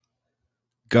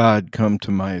God, come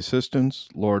to my assistance.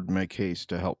 Lord, make haste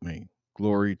to help me.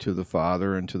 Glory to the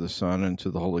Father, and to the Son, and to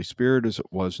the Holy Spirit, as it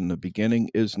was in the beginning,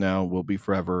 is now, will be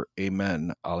forever.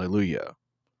 Amen. Alleluia.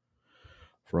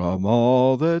 From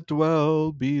all that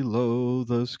dwell below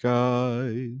the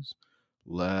skies,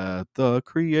 let the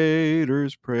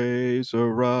Creator's praise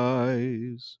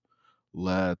arise.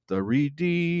 Let the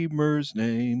Redeemer's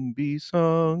name be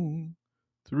sung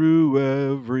through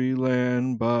every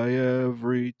land by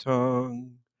every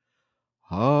tongue.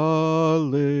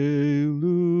 Hallelujah.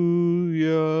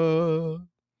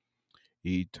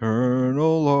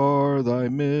 Eternal are thy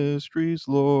mysteries,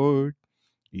 Lord.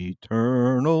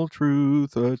 Eternal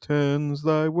truth attends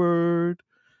thy word.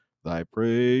 Thy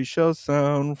praise shall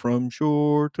sound from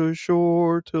shore to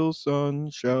shore till sun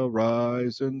shall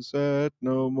rise and set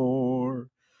no more.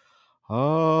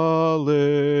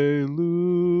 Hallelujah.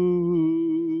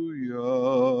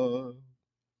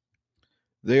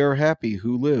 They are happy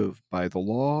who live by the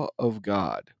law of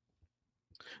God.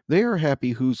 They are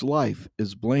happy whose life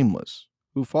is blameless,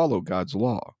 who follow God's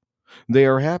law. They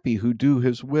are happy who do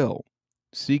his will,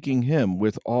 seeking him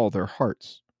with all their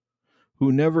hearts,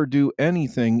 who never do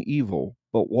anything evil,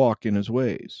 but walk in his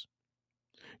ways.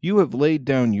 You have laid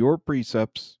down your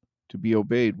precepts to be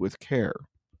obeyed with care.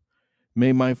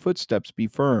 May my footsteps be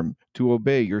firm to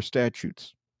obey your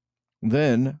statutes.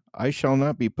 Then I shall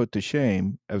not be put to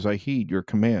shame as I heed your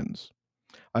commands.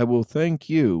 I will thank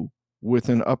you with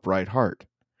an upright heart.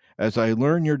 As I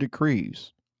learn your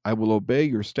decrees, I will obey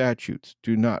your statutes.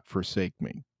 Do not forsake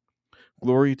me.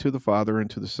 Glory to the Father, and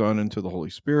to the Son, and to the Holy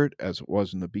Spirit, as it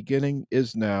was in the beginning,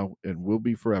 is now, and will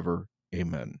be forever.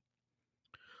 Amen.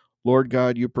 Lord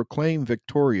God, you proclaim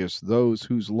victorious those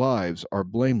whose lives are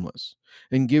blameless,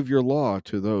 and give your law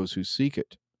to those who seek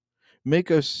it.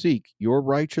 Make us seek your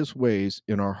righteous ways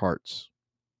in our hearts.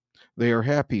 They are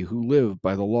happy who live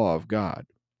by the law of God.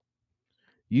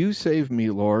 You save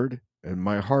me, Lord, and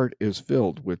my heart is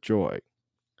filled with joy.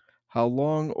 How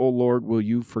long, O Lord, will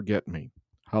you forget me?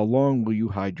 How long will you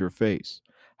hide your face?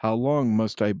 How long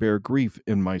must I bear grief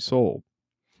in my soul,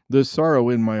 the sorrow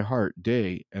in my heart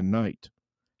day and night?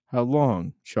 How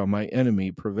long shall my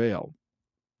enemy prevail?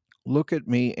 Look at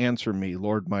me, answer me,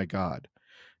 Lord my God.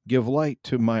 Give light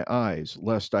to my eyes,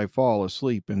 lest I fall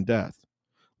asleep in death,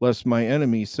 lest my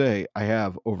enemy say, I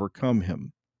have overcome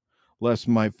him, lest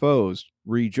my foes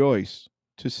rejoice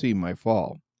to see my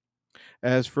fall.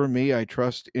 As for me, I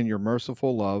trust in your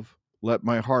merciful love. Let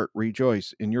my heart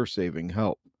rejoice in your saving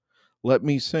help. Let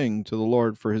me sing to the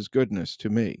Lord for his goodness to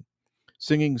me,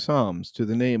 singing psalms to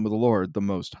the name of the Lord the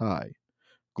Most High.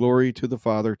 Glory to the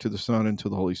Father, to the Son, and to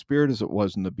the Holy Spirit, as it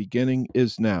was in the beginning,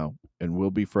 is now, and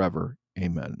will be forever.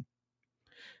 Amen.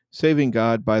 Saving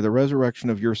God, by the resurrection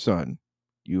of your Son,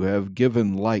 you have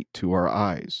given light to our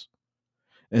eyes,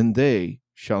 and they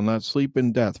shall not sleep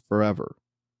in death forever.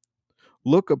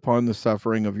 Look upon the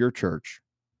suffering of your church,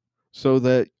 so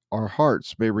that our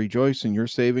hearts may rejoice in your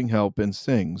saving help and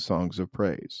sing songs of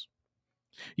praise.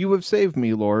 You have saved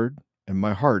me, Lord, and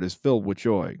my heart is filled with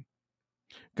joy.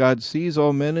 God sees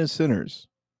all men as sinners,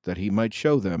 that he might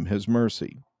show them his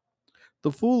mercy.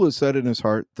 The fool has said in his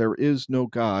heart, there is no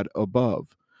God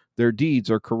above. Their deeds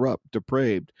are corrupt,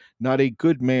 depraved. Not a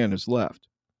good man is left.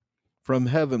 From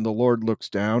heaven the Lord looks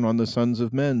down on the sons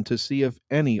of men to see if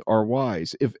any are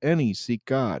wise, if any seek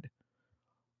God.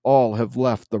 All have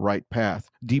left the right path,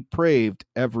 depraved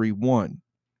every one.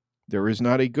 There is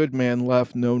not a good man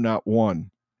left, no, not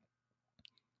one.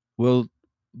 Will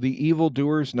the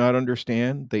evildoers not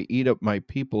understand? They eat up my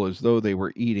people as though they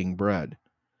were eating bread.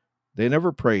 They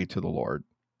never pray to the Lord.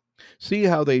 See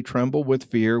how they tremble with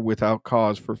fear, without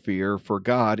cause for fear, for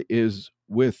God is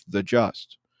with the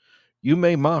just. You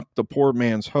may mock the poor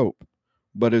man's hope,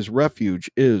 but his refuge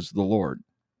is the Lord.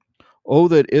 Oh,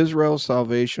 that Israel's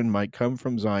salvation might come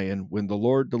from Zion when the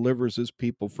Lord delivers his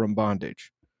people from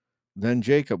bondage. Then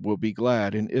Jacob will be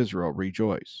glad and Israel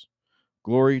rejoice.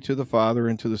 Glory to the Father,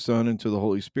 and to the Son, and to the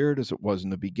Holy Spirit, as it was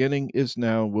in the beginning, is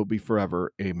now, will be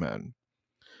forever. Amen.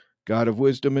 God of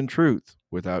wisdom and truth,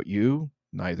 without you,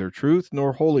 neither truth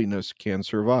nor holiness can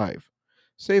survive.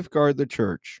 Safeguard the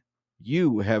church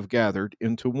you have gathered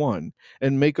into one,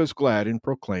 and make us glad in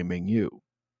proclaiming you.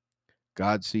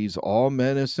 God sees all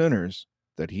men as sinners,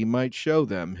 that he might show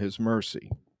them his mercy.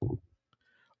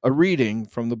 A reading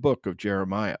from the book of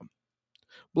Jeremiah.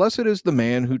 Blessed is the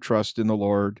man who trusts in the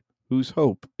Lord, whose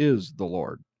hope is the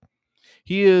Lord.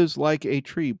 He is like a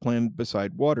tree planted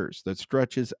beside waters that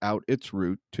stretches out its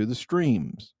root to the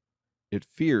streams. It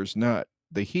fears not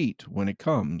the heat when it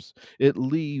comes. Its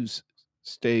leaves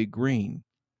stay green.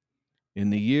 In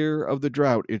the year of the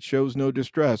drought it shows no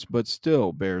distress, but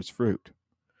still bears fruit.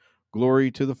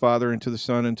 Glory to the Father, and to the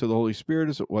Son, and to the Holy Spirit,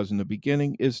 as it was in the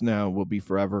beginning, is now, will be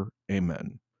forever.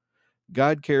 Amen.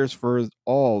 God cares for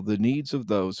all the needs of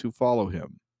those who follow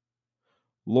him.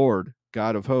 Lord,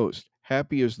 God of hosts,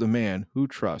 happy is the man who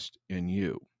trusts in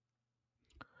you.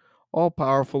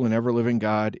 All-powerful and ever-living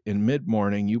God, in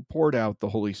mid-morning you poured out the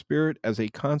Holy Spirit as a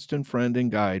constant friend and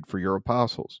guide for your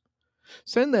apostles.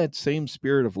 Send that same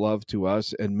spirit of love to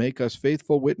us and make us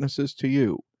faithful witnesses to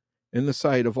you in the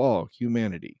sight of all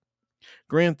humanity.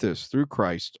 Grant this through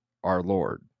Christ our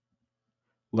Lord.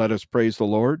 Let us praise the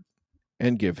Lord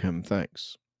and give him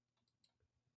thanks.